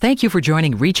Thank you for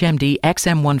joining ReachMD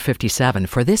XM157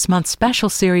 for this month's special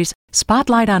series,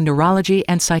 Spotlight on Neurology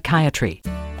and Psychiatry.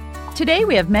 Today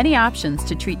we have many options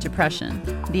to treat depression.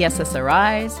 The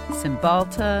SSRIs,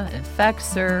 Cymbalta,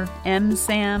 Effexor,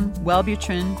 M-SAM,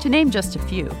 Wellbutrin, to name just a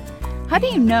few. How do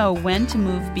you know when to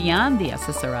move beyond the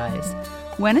SSRIs?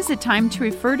 When is it time to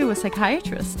refer to a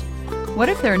psychiatrist? What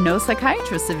if there are no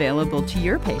psychiatrists available to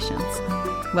your patients?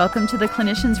 Welcome to the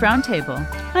Clinicians Roundtable.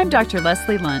 I'm Dr.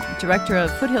 Leslie Lunt, Director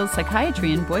of Foothills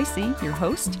Psychiatry in Boise, your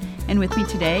host, and with me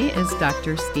today is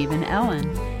Dr. Stephen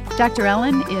Ellen. Dr.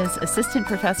 Ellen is Assistant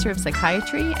Professor of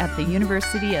Psychiatry at the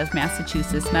University of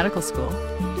Massachusetts Medical School.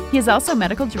 He is also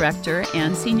Medical Director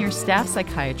and Senior Staff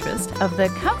Psychiatrist of the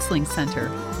Counseling Center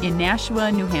in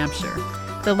Nashua, New Hampshire,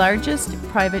 the largest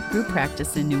private group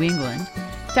practice in New England.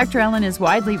 Dr. Ellen is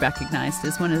widely recognized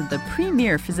as one of the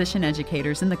premier physician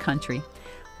educators in the country.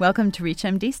 Welcome to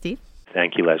ReachMD, Steve.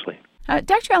 Thank you, Leslie.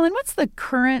 Dr. Ellen, what's the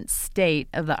current state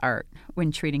of the art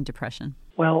when treating depression?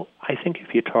 Well, I think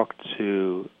if you talk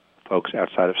to folks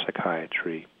outside of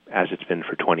psychiatry, as it's been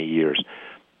for 20 years,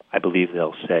 I believe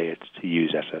they'll say it's to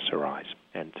use SSRIs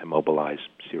and to mobilize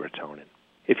serotonin.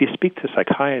 If you speak to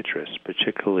psychiatrists,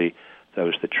 particularly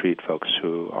those that treat folks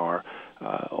who are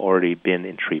already been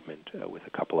in treatment with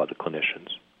a couple other clinicians,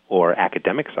 or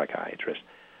academic psychiatrists,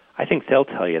 I think they'll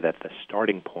tell you that the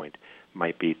starting point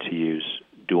might be to use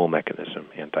dual mechanism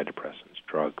antidepressants,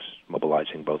 drugs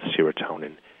mobilizing both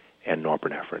serotonin and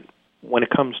norepinephrine. When it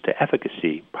comes to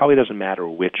efficacy, probably doesn't matter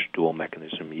which dual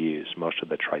mechanism you use. Most of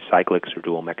the tricyclics are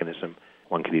dual mechanism.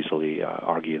 One could easily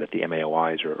argue that the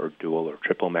MAOIs are dual or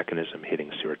triple mechanism,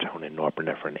 hitting serotonin,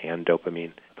 norepinephrine, and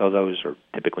dopamine, though those are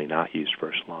typically not used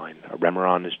first line.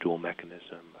 Remeron is dual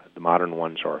mechanism. The modern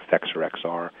ones are Effexor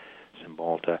XR,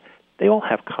 Cymbalta. They all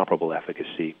have comparable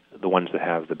efficacy. The ones that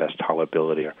have the best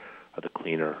tolerability are the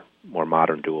cleaner, more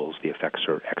modern duals, the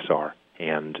Effexor XR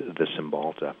and the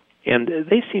Cymbalta. And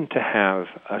they seem to have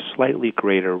a slightly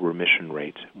greater remission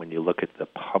rate when you look at the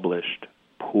published,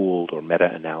 pooled, or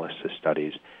meta-analysis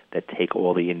studies that take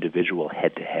all the individual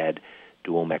head-to-head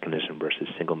dual mechanism versus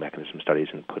single mechanism studies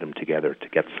and put them together to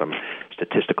get some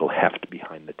statistical heft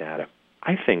behind the data.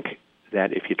 I think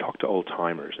that if you talk to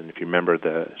old-timers, and if you remember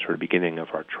the sort of beginning of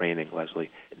our training, Leslie,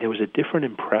 there was a different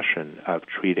impression of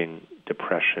treating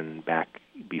depression back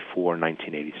before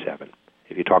 1987.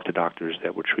 If you talk to doctors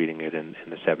that were treating it in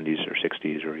the 70s or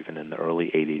 60s or even in the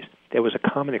early 80s, there was a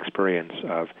common experience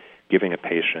of giving a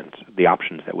patient the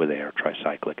options that were there,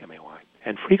 tricyclic, MAOI.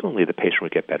 And frequently the patient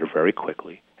would get better very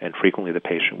quickly, and frequently the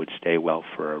patient would stay well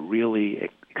for a really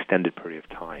extended period of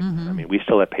time. Mm-hmm. I mean, we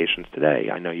still have patients today,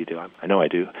 I know you do, I know I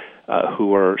do,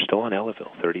 who are still on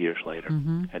Elavil 30 years later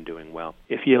and doing well.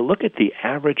 If you look at the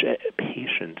average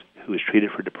patient who was treated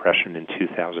for depression in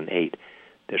 2008,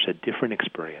 there's a different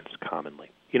experience commonly.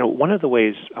 You know, one of the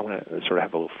ways, I want to sort of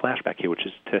have a little flashback here, which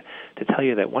is to tell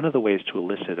you that one of the ways to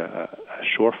elicit a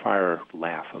surefire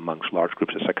laugh amongst large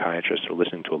groups of psychiatrists who are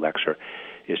listening to a lecture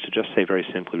is to just say very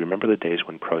simply, remember the days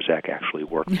when Prozac actually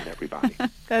worked in everybody.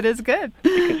 That is good.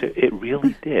 Because it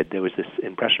really did. There was this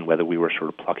impression, whether we were sort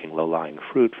of plucking low-lying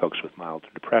fruit, folks with mild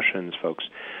depressions, folks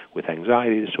with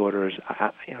anxiety disorders.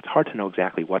 It's hard to know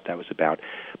exactly what that was about,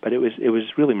 but it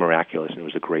was really miraculous, and it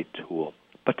was a great tool.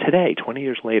 But today, 20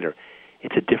 years later,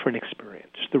 it's a different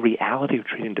experience. The reality of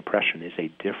treating depression is a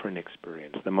different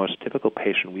experience. The most typical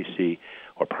patient we see,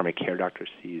 or primary care doctor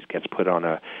sees, gets put on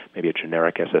maybe a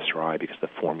generic SSRI because the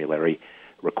formulary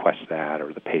requests that,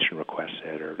 or the patient requests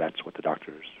it, or that's what the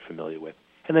doctor is familiar with.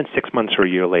 And then 6 months or a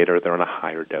year later, they're on a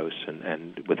higher dose,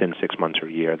 and within 6 months or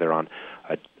a year, they're on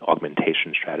an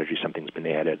augmentation strategy. Something's been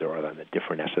added, they're on a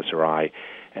different SSRI,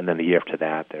 and then the year after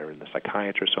that, they're in the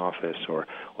psychiatrist's office, or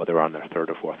they're on their third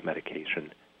or fourth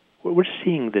medication. We're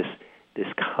seeing this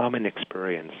common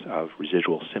experience of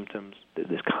residual symptoms,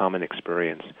 this common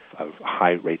experience of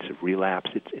high rates of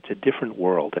relapse. It's a different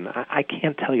world, and I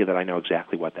can't tell you that I know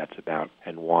exactly what that's about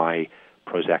and why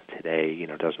Prozac today,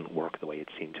 doesn't work the way it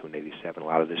seemed to in '87. A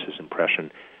lot of this is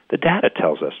impression. The data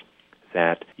tells us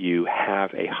that you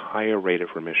have a higher rate of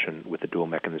remission with the dual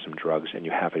mechanism drugs, and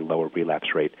you have a lower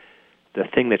relapse rate. The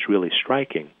thing that's really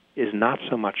striking is not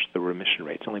so much the remission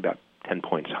rate. It's only about 10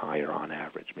 points higher on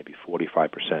average, maybe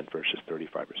 45% versus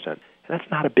 35%. And that's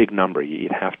not a big number.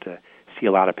 You'd have to see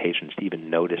a lot of patients to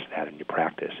even notice that in your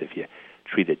practice. If you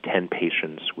treated 10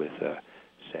 patients with,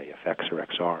 say, Effexor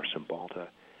XR or Cymbalta,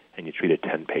 and you treated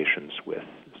 10 patients with,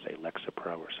 say,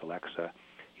 Lexapro or Celexa,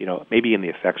 maybe in the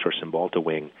Effexor or Cymbalta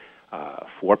wing,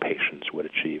 4 patients would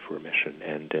achieve remission,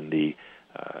 and in the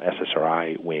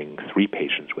SSRI wing, 3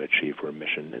 patients would achieve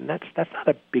remission, and that's not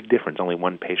a big difference. Only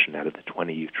 1 patient out of the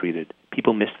 20 you've treated.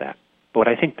 People miss that. But what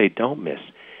I think they don't miss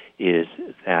is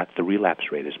that the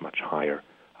relapse rate is much higher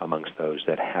amongst those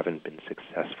that haven't been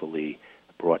successfully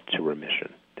brought to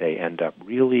remission. They end up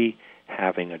really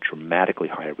having a dramatically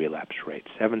higher relapse rate.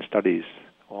 7 studies,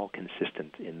 all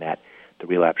consistent in that the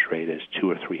relapse rate is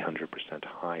 200 or 300%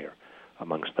 higher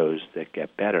amongst those that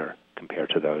get better compared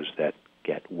to those that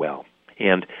get well.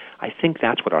 And I think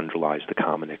that's what underlies the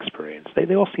common experience.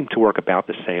 They all seem to work about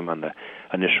the same on the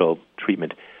initial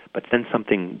treatment, but then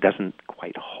something doesn't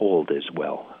quite hold as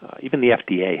well. Even the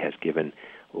FDA has given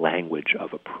language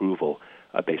of approval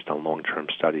based on long-term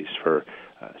studies for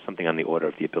something on the order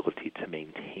of the ability to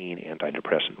maintain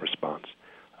antidepressant response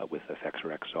with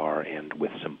Effexor XR and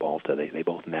with Cymbalta. They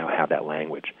both now have that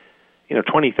language.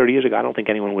 20, 30 years ago, I don't think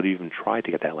anyone would even try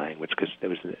to get that language because there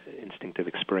was an instinctive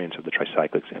experience of the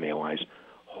tricyclics, MAOIs,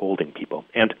 holding people.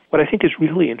 And what I think is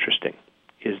really interesting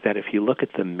is that if you look at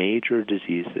the major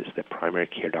diseases that primary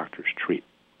care doctors treat,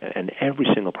 and every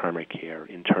single primary care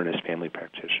internist, family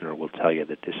practitioner will tell you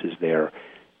that this is their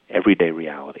everyday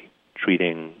reality,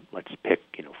 treating, let's pick,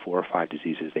 4 or 5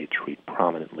 diseases they treat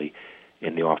prominently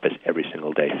in the office every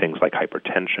single day, things like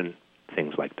hypertension,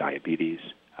 things like diabetes,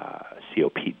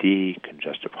 COPD,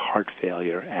 congestive heart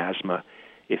failure, asthma.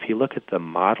 If you look at the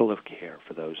model of care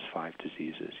for those 5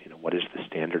 diseases, what is the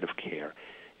standard of care?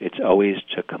 It's always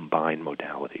to combine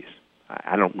modalities.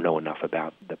 I don't know enough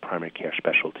about the primary care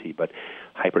specialty, but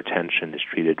hypertension is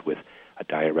treated with a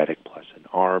diuretic plus an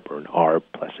ARB or an ARB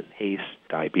plus an ACE.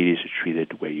 Diabetes is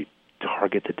treated where you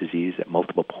target the disease at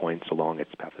multiple points along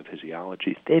its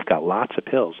pathophysiology. They've got lots of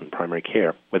pills in primary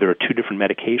care where there are 2 different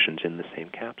medications in the same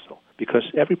capsule. Because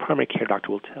every primary care doctor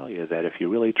will tell you that if you're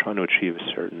really trying to achieve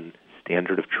a certain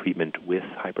standard of treatment with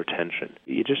hypertension,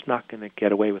 you're just not going to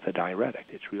get away with a diuretic.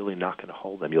 It's really not going to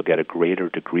hold them. You'll get a greater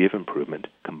degree of improvement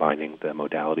combining the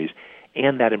modalities,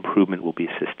 and that improvement will be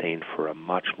sustained for a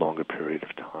much longer period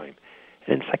of time.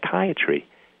 And in psychiatry,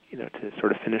 to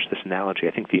sort of finish this analogy,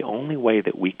 I think the only way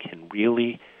that we can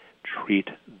really treat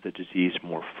the disease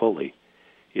more fully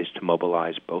is to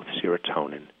mobilize both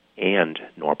serotonin and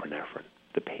norepinephrine.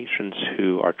 The patients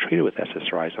who are treated with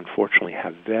SSRIs, unfortunately,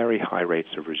 have very high rates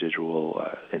of residual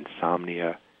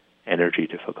insomnia, energy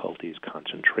difficulties,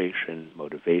 concentration,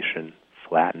 motivation,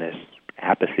 flatness,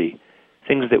 apathy,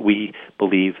 things that we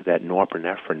believe that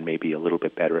norepinephrine may be a little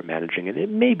bit better at managing. And it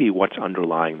may be what's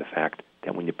underlying the fact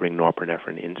that when you bring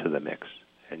norepinephrine into the mix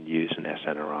and use an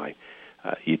SNRI,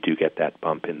 you do get that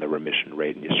bump in the remission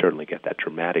rate, and you certainly get that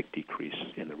dramatic decrease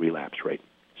in the relapse rate.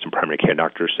 Some primary care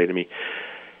doctors say to me,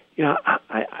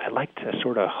 I like to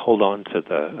sort of hold on to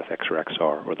the Effexor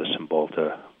XR or the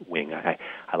Cymbalta wing. I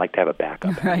like to have a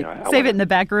backup. Right. Save it in the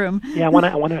back room. Yeah, I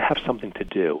want to have something to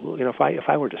do. If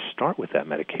I were to start with that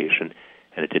medication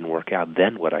and it didn't work out,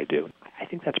 then what I do? I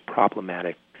think that's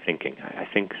problematic thinking. I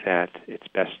think that it's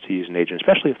best to use an agent,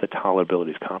 especially if the tolerability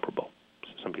is comparable.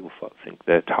 Some people think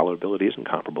that tolerability isn't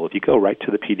comparable. If you go right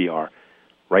to the PDR,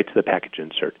 right to the package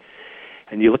insert,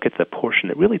 and you look at the portion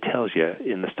that really tells you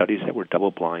in the studies that were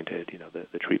double-blinded,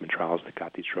 the treatment trials that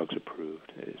got these drugs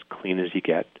approved, as clean as you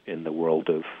get in the world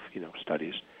of,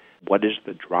 studies, what is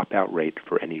the dropout rate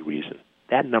for any reason?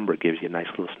 That number gives you a nice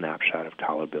little snapshot of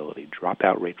tolerability.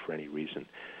 Dropout rate for any reason.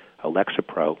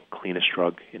 Lexapro, cleanest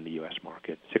drug in the U.S.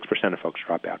 market. 6% of folks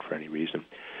drop out for any reason.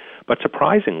 But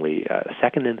surprisingly,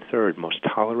 second and third most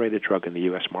tolerated drug in the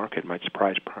U.S. market might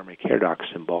surprise primary care docs,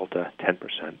 Cymbalta,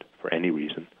 10% for any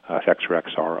reason. Effexor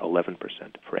XR, 11%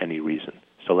 for any reason.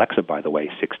 Celexa, by the way,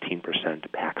 16%.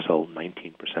 Paxil,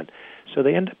 19%. So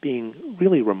they end up being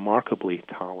really remarkably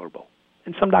tolerable.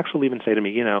 And some docs will even say to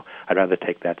me, I'd rather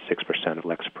take that 6% of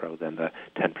Lexapro than the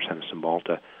 10% of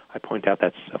Cymbalta. I point out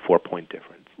that's a 4-point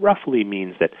difference. Roughly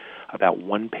means that about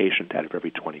 1 patient out of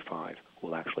every 25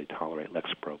 will actually tolerate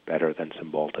Lexapro better than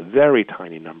Cymbalta. Very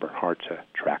tiny number, hard to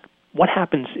track. What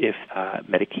happens if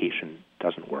medication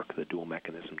doesn't work, the dual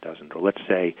mechanism doesn't? Or let's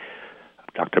say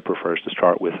a doctor prefers to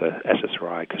start with a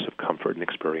SSRI because of comfort and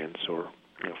experience or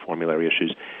formulary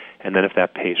issues, and then if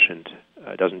that patient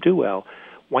doesn't do well,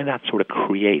 why not sort of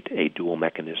create a dual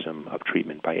mechanism of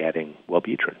treatment by adding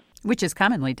Wellbutrin? Which is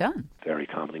commonly done. Very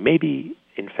commonly. Maybe,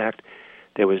 in fact,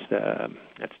 there was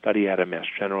that study out of Mass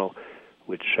General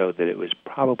which showed that it was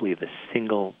probably the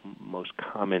single most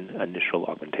common initial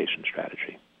augmentation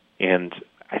strategy. And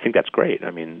I think that's great.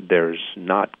 I mean, there's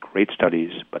not great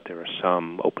studies, but there are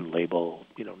some open label,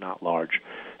 not large,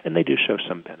 and they do show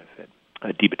some benefit.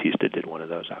 DiBattista did one of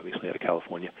those, obviously, out of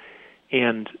California.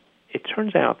 And it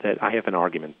turns out that I have an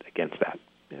argument against that,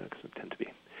 because I tend to be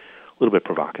a little bit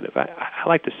provocative. I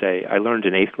like to say I learned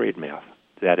in 8th grade math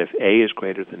that if A is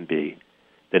greater than B,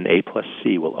 then A plus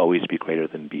C will always be greater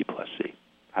than B plus C.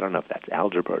 I don't know if that's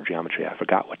algebra or geometry. I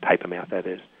forgot what type of math that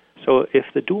is. So if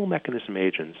the dual mechanism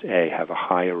agents, A, have a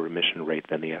higher remission rate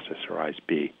than the SSRIs,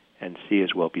 B, and C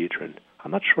is Wellbutrin,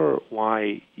 I'm not sure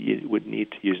why you would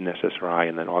need to use an SSRI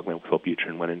and then augment with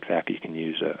Wellbutrin when, in fact, you can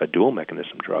use a dual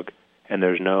mechanism drug, and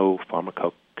there's no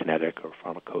pharmacokinetic or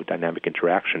pharmacodynamic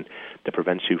interaction that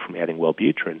prevents you from adding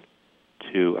Wellbutrin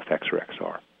to Effexor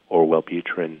XR or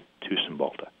Wellbutrin to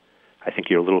Cymbalta. I think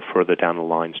you're a little further down the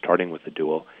line starting with the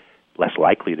dual, less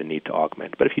likely to need to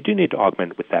augment. But if you do need to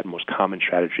augment with that most common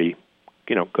strategy,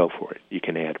 go for it. You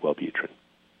can add Wellbutrin.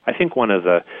 I think one of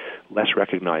the less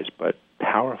recognized but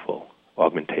powerful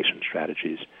augmentation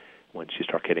strategies once you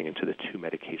start getting into the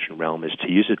two-medication realm is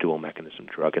to use a dual mechanism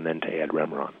drug and then to add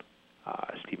Remeron.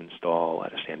 Stephen Stahl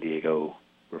out of San Diego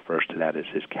refers to that as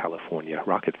his California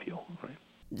rocket fuel, right?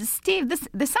 Steve,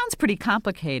 this sounds pretty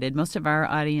complicated. Most of our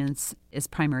audience is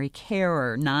primary care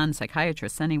or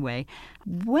non-psychiatrists anyway.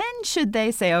 When should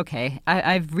they say, okay,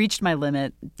 I've reached my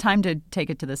limit, time to take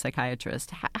it to the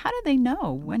psychiatrist? How do they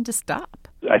know when to stop?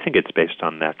 I think it's based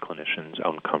on that clinician's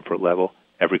own comfort level.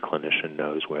 Every clinician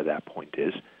knows where that point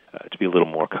is. To be a little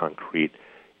more concrete,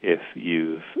 if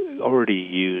you've already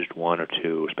used one or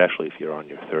two, especially if you're on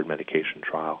your third medication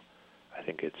trial, I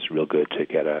think it's real good to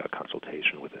get a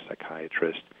consultation with a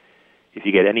psychiatrist. If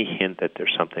you get any hint that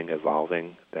there's something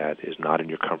evolving that is not in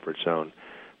your comfort zone,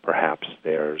 perhaps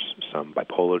there's some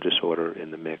bipolar disorder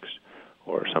in the mix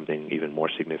or something even more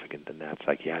significant than that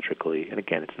psychiatrically, and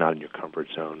again, it's not in your comfort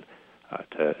zone,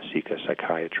 to seek a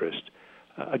psychiatrist.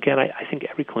 Again, I think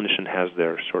every clinician has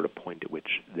their sort of point at which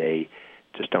they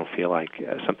just don't feel like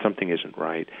something isn't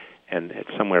right, and it's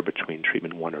somewhere between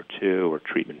treatment 1 or 2 or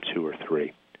treatment 2 or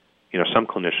 3. Some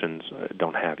clinicians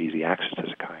don't have easy access to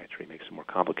psychiatry. It makes it more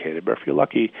complicated. But if you're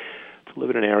lucky to live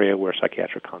in an area where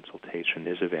psychiatric consultation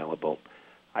is available,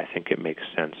 I think it makes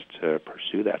sense to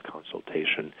pursue that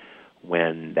consultation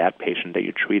when that patient that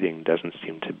you're treating doesn't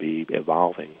seem to be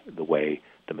evolving the way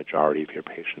the majority of your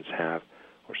patients have,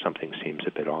 or something seems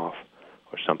a bit off,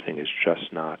 or something is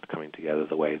just not coming together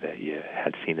the way that you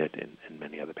had seen it in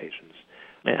many other patients.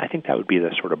 And I think that would be the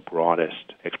sort of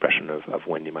broadest expression of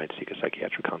when you might seek a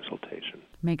psychiatric consultation.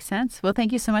 Makes sense. Well,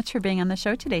 thank you so much for being on the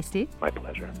show today, Steve. My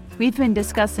pleasure. We've been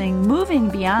discussing moving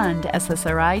beyond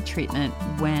SSRI treatment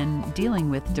when dealing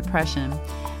with depression.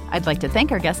 I'd like to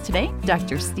thank our guest today,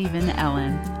 Dr. Stephen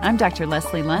Ellen. I'm Dr.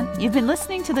 Leslie Lunt. You've been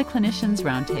listening to the Clinicians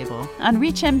Roundtable on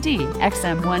ReachMD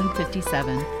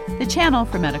XM157, the channel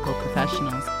for medical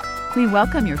professionals. We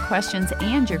welcome your questions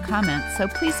and your comments, so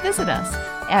please visit us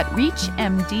at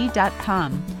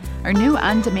reachmd.com. Our new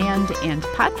on-demand and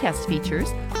podcast features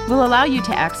will allow you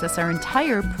to access our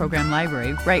entire program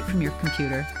library right from your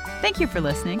computer. Thank you for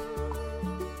listening.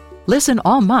 Listen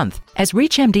all month as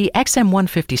ReachMD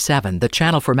XM157, the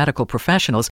channel for medical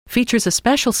professionals, features a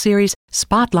special series,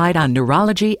 Spotlight on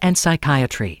Neurology and Psychiatry.